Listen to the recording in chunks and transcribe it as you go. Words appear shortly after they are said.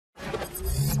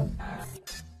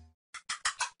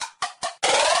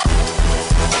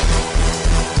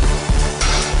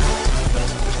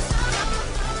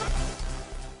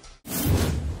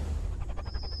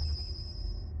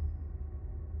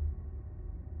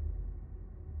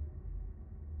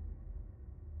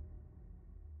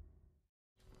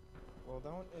Well,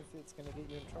 don't if it's gonna get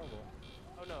you in trouble.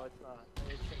 Oh no, it's not.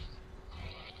 It's just...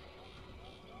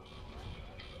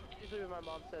 Usually when my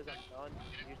mom says I'm done,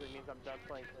 it usually means I'm done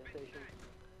playing PlayStation.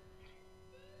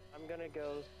 I'm gonna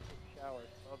go take a shower.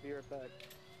 I'll be right back.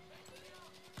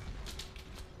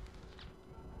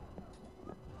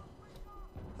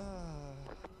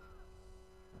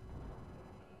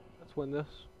 Let's win this.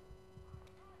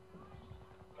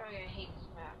 Oh, I hate this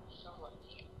map so much.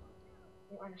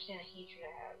 You don't understand the hatred I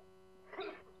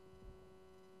have.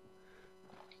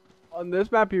 On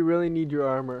this map, you really need your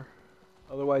armor.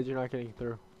 Otherwise, you're not getting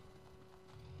through.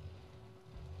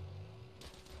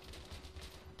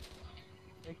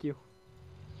 Thank you.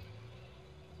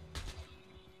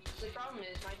 So the problem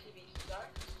is my TV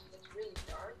sucks. It's really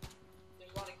dark.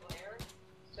 There's a lot of glare.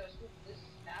 So since this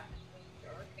map is really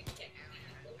dark, I can't see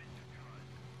anything.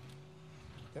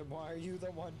 Then why are you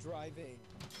the one driving?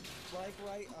 Like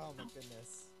right? Oh my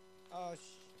goodness. Oh well,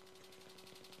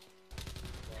 I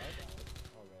died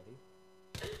already.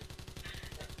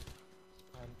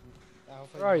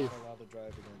 Alpha, Where are you? Not allowed to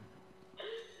drive again.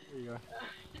 There you go.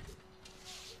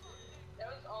 That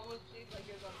was almost seemed like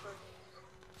it was on purpose.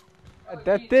 Oh,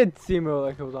 That geez. did seem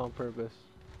like it was on purpose.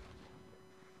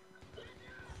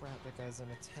 Crap, that guy's in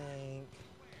a tank.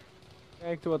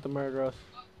 Thanks to what the murder us.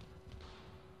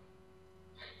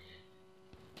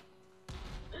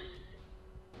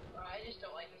 I just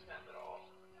don't like this map at all.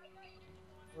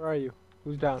 Where are you?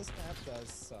 Who's down? This map does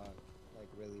suck, like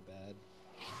really bad.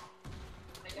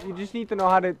 You just need to know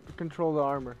how to control the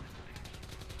armor.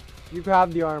 You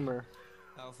have the armor.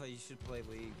 Alpha, you should play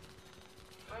League.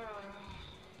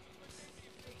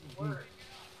 Work.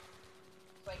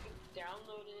 Like,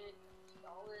 download it,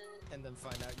 install it, And then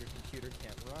find out your computer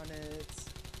can't run it.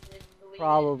 and delete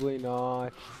Probably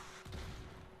not.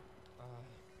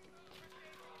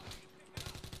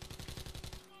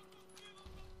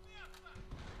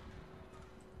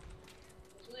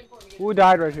 It's really important to get Who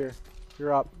died right here?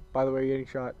 You're up. By the way, you're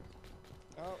getting shot.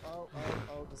 Oh,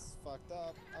 this is fucked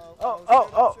up.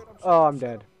 I'm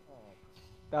dead.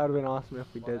 That would have been awesome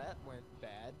if we Well, did. that went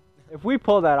bad. If we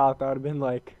pulled that off, that would have been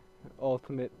like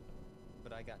ultimate.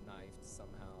 But I got knifed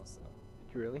somehow, so.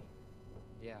 Did you really?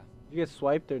 Yeah, Did you get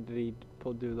swiped or did he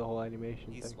do the whole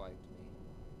animation he thing? swiped me.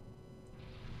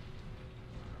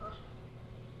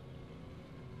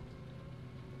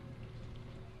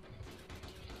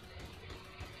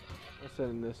 I'll sit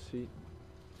in this seat.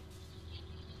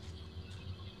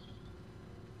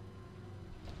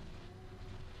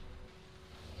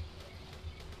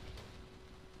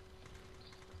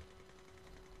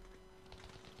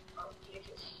 Oh,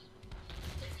 Jesus.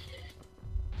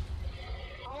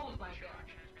 Oh my god.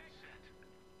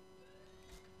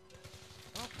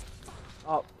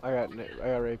 Oh, I got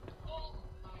raped. Oh,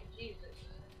 Jesus.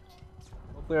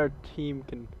 Hopefully our team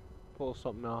can pull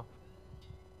something off.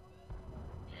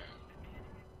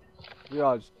 We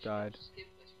all just died. Skip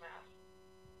this map.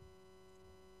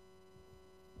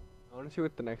 I want to see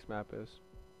what the next map is.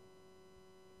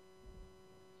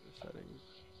 Settings.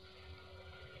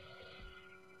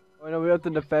 Oh no, we have to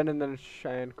defend and then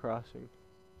Cheyenne crossing.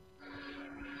 To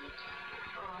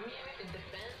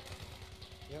defend?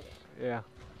 Yep. Yeah.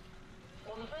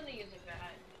 Well, defending isn't bad.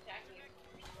 Attacking is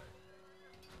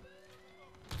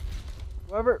the worst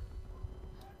part.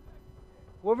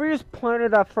 Whoever just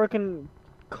planted that frickin'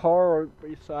 car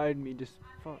beside me, just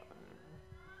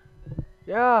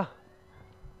yeah.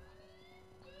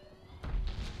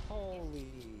 Holy.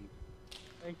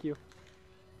 Thank you.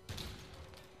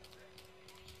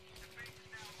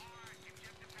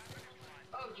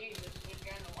 Oh, Jesus. There's a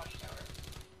guy in the watchtower.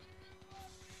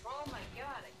 Oh my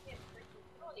god, I can't freaking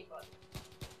kill anybody.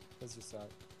 Because you suck.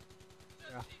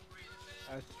 Yeah.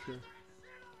 That's true.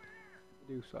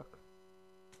 You do suck.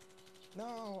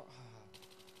 No.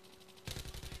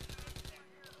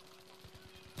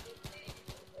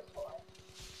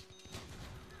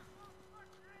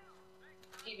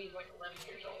 TV's like 11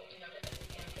 years old. You know that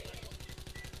animated.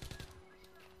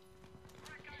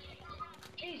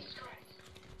 Jesus Christ.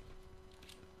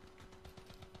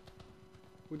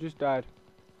 Who just died?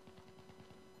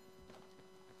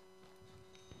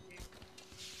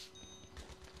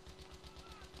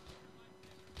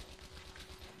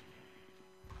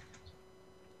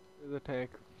 There's a tank.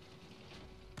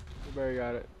 Barry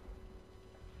got it.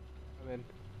 I'm in.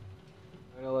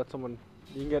 I'm gonna let someone.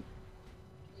 You can get.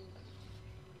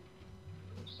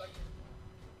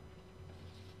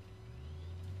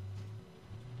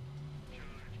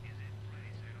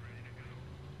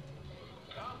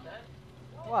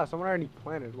 Wow, someone already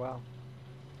planted. Wow.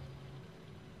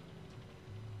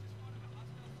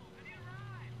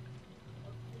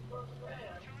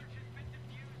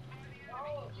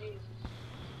 Oh, Jesus.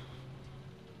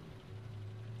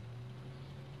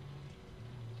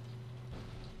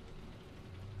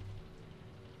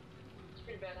 It's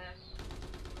pretty badass.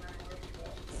 Alright, where you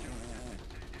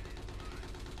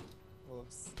go?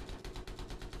 Whoops.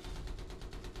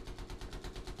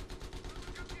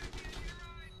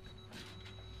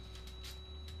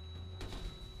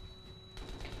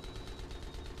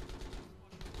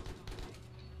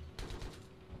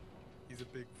 He's a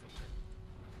big fucker.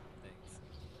 Thanks.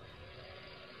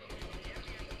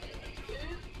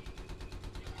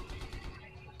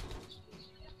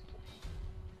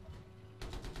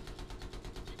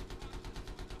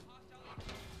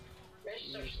 Maybe I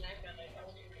should start sniping on it.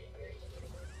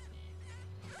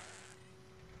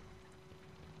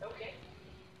 Okay.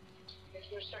 Guess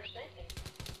we're gonna start sniping.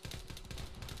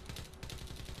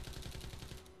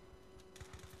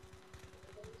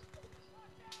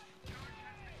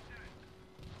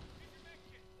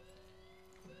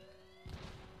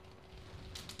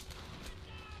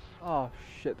 Oh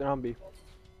shit, they're on B.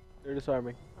 They're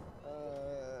disarming.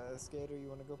 Skater, you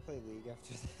wanna go play League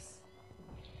after this?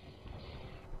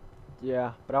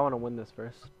 Yeah, but I want to win this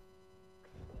first.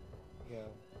 Yeah,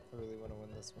 I really wanna win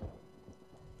this one.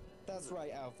 That's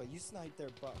right, Alpha. You sniped their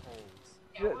buttholes.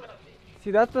 Yeah, what up, bitch?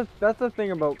 See, that's the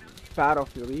thing about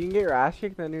Battlefield. You can get your ass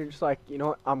kicked, and then you're just like, you know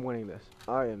what? I'm winning this.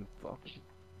 I am fucking.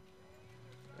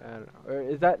 I don't know. Or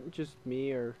is that just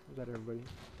me, or is that everybody?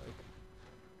 Like,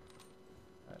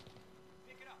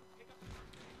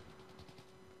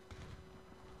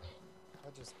 I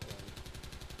just play.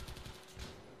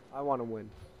 I want to win.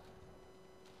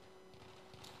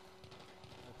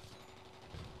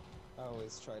 I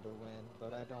always try to win,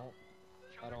 but I don't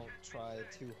try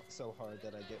so hard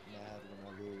that I get mad when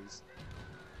I lose.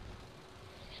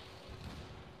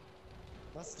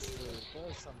 That's the truth. There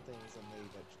are some things in me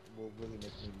that will really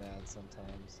make me mad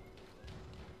sometimes.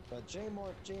 But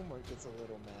Jmort gets a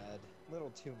little mad. A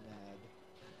little too mad.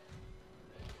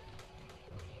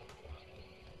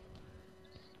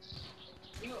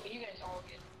 You guys all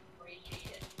get ragey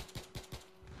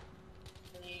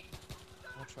at me.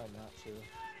 I'll try not to.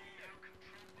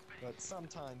 But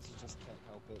sometimes you just can't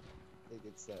help it. It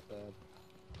gets that bad.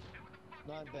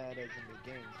 Not bad as in the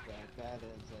game's bad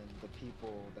as in the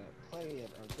people that play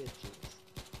it are bitches.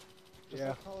 Just Yeah.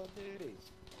 like Call of Duty.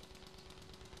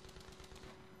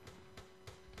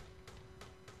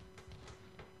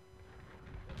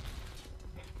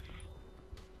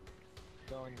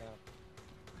 Going now.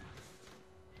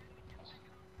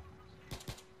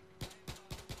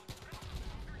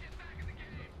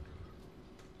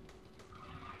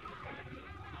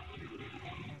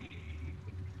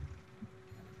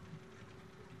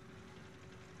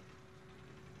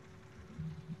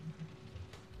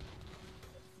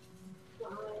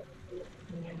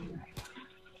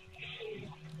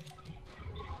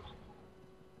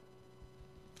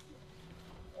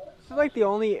 This is like the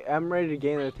only M-rated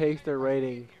game that takes their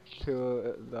rating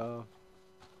to or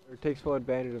takes full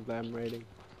advantage of the M rating.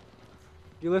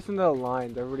 If you listen to the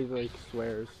lines, everybody like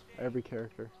swears. Every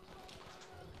character.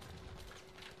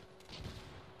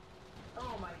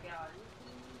 Oh my god.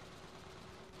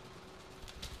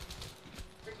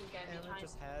 Freaking guy Anna behind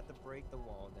just had to break the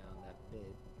wall down that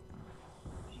big.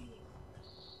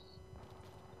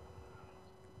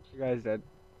 You guys dead.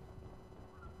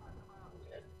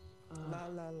 La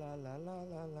la la la la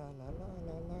la la la la la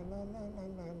la la la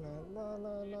la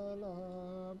la la la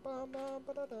ba ba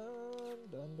ba da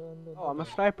dun dun dun. Oh, I'm a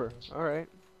sniper. All right,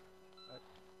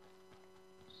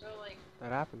 So like,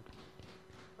 that happened.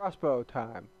 Crossbow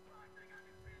time.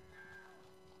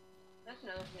 that's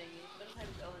another thing. Is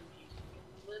sometimes LMGs can get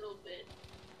a little bit.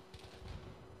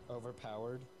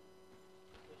 Overpowered.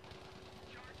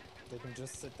 They can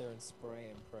just sit there and spray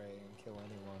and pray and kill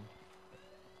anyone.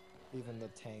 Even the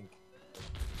tank.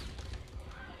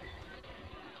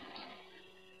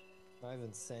 Not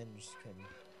even Singe can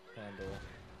handle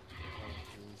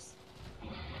LMGs.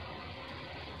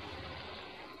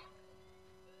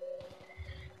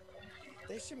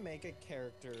 They should make a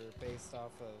character based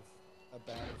off of a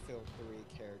Battlefield 3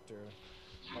 character.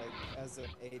 Like, as an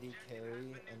AD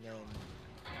carry, and then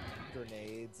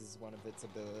grenades is one of its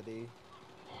ability.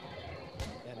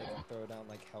 And it can throw down,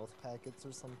 like, health packets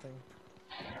or something.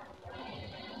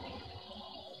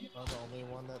 I'm the only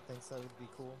one that thinks that would be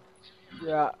cool.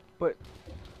 Yeah, but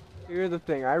here's the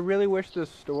thing. I really wish the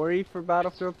story for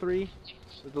Battlefield 3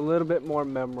 was a little bit more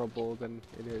memorable than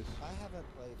it is. I haven't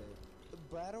played it,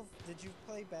 Did you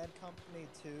play Bad Company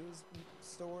 2's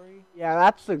story? Yeah,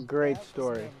 that's a great That was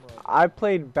story. memorable. I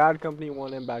played Bad Company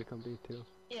 1 and Bad Company 2.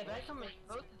 Yeah, Bad Company,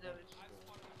 both of those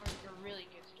are really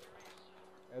good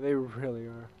stories. Yeah, they really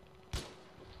are.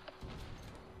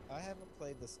 I haven't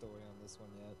played the story on this one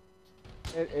yet.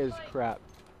 It is crap.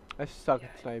 I suck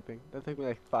at sniping. That took me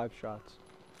like 5 shots.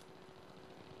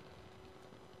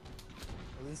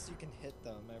 At least you can hit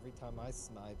them. Every time I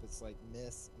snipe, it's like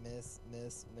miss, miss,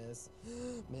 miss, miss,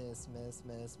 miss, miss,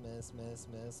 miss, miss, miss,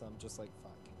 miss. I'm just like,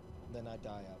 fuck. Then I die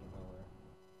out of nowhere.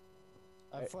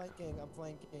 I'm flanking.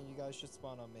 You guys should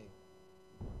spawn on me.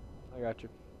 I got you.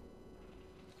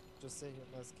 Just say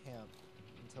let's camp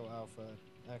until alpha.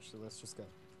 Actually, let's just go.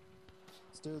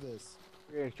 Let's do this.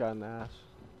 You're getting shot in the ass.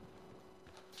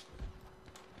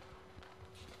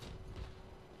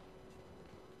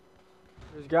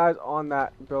 There's guys on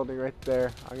that building right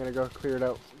there. I'm gonna go clear it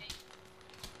out.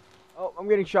 Oh, I'm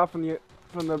getting shot from the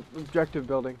objective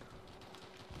building.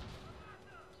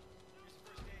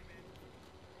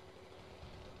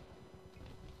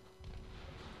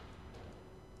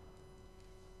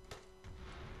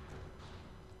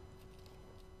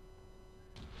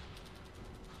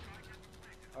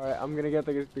 Alright, I'm gonna get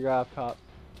the guy up top.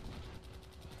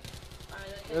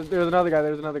 There's another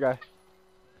guy,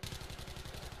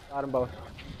 Got them both.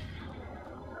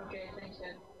 Okay, thanks,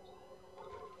 Ed.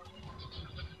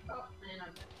 Oh, and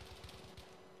I'm dead.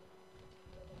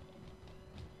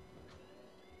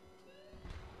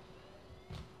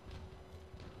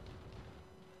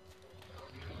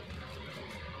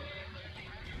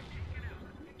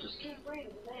 Just keep breathing,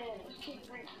 man. Just keep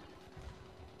breathing.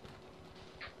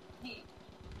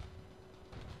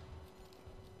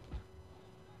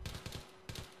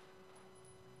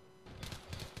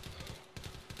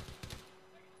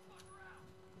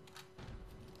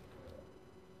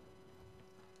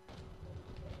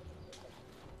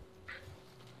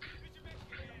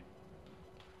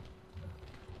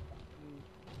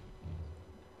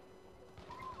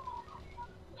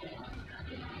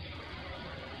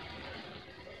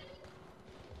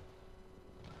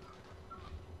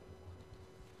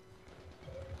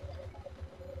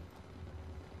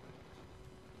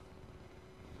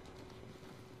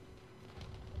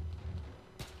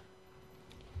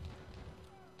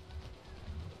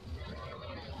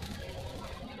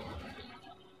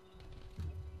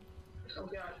 Oh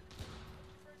god.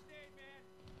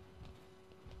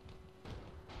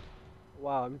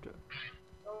 Wow,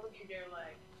 What would you do,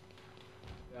 like?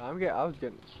 yeah, I was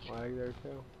getting lag there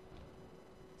too.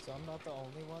 So I'm not the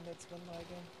only one that's been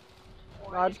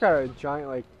lagging? No, I just got a giant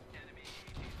like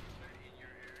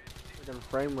freaking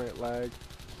frame rate lag.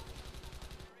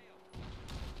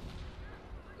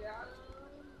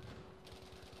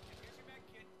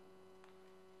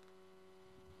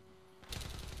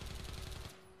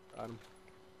 Got him.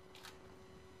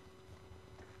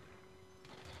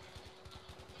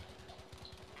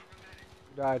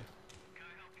 Who died?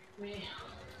 Me.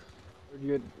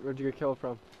 Where'd you get killed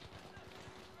from?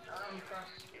 Across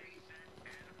the street.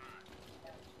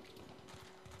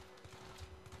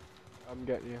 I'm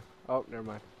getting you. Oh, never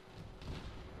mind.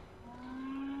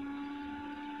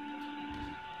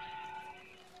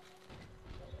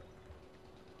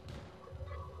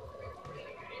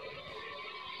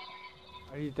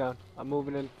 Alright, he's down. I'm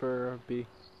moving in for B.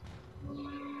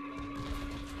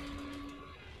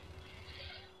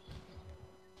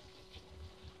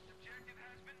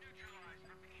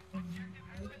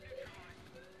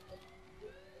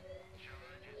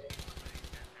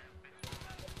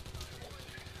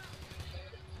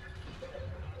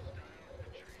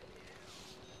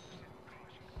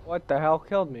 What the hell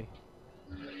killed me?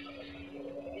 Yeah,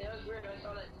 that was weird. I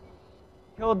saw that.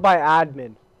 Killed by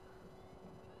admin.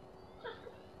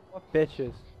 What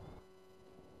bitches?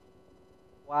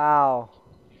 Wow.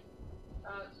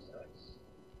 Oh, it sucks.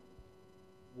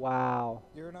 Wow.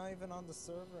 You're not even on the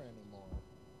server anymore.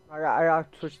 I got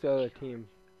to switch to the other team.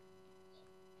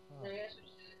 Oh, No, you guys switched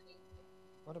to the team.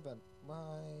 what about my...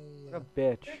 What a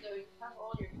bitch. Good though, you have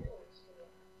all your kills still.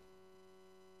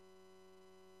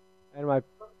 And my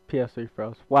PS3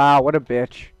 froze. Wow, what a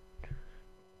bitch.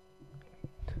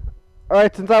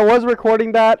 Alright, since I was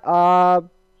recording that, that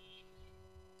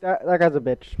guy's a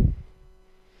bitch.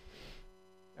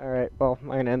 Alright, well, I'm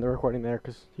gonna end the recording there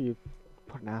because you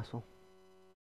put an asshole.